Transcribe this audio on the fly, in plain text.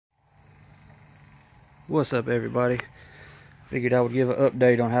What's up, everybody? Figured I would give an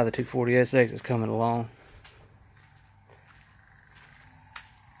update on how the 240SX is coming along.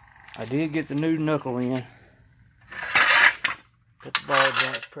 I did get the new knuckle in. Got the ball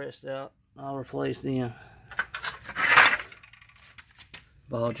joints pressed out. I'll replace them.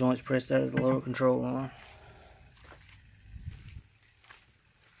 Ball joints pressed out of the lower control arm.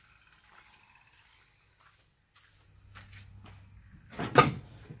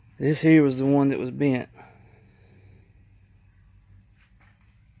 This here was the one that was bent.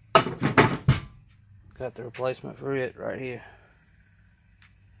 Got the replacement for it right here.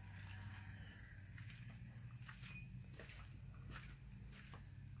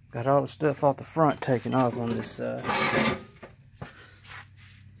 Got all the stuff off the front taken off on this side.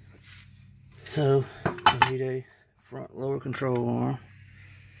 So, I need a front lower control arm.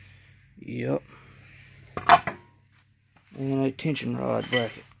 Yep. And a tension rod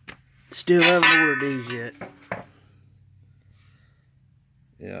bracket. Still haven't ordered these yet.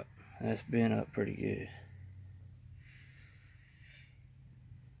 Yep, that's been up pretty good.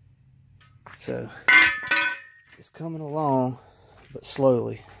 So, it's coming along, but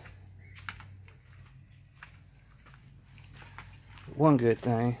slowly. One good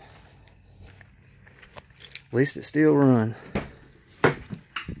thing, at least it still runs.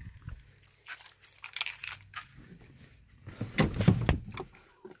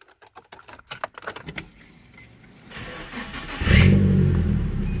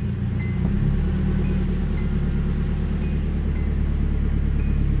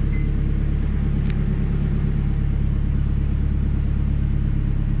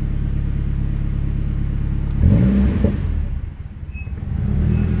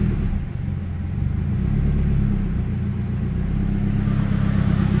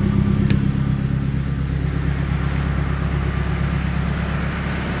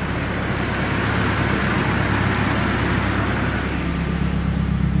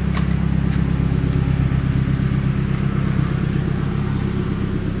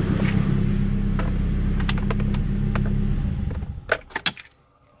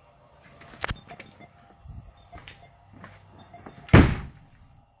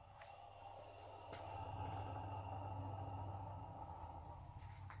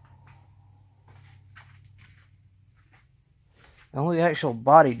 The only actual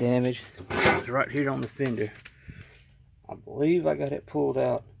body damage is right here on the fender. I believe I got it pulled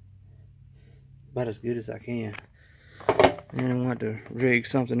out about as good as I can. And I'm going to rig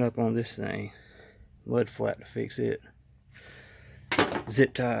something up on this thing. Mud flat to fix it.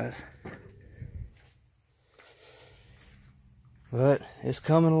 Zip ties. But it's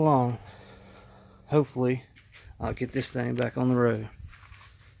coming along. Hopefully I'll get this thing back on the road.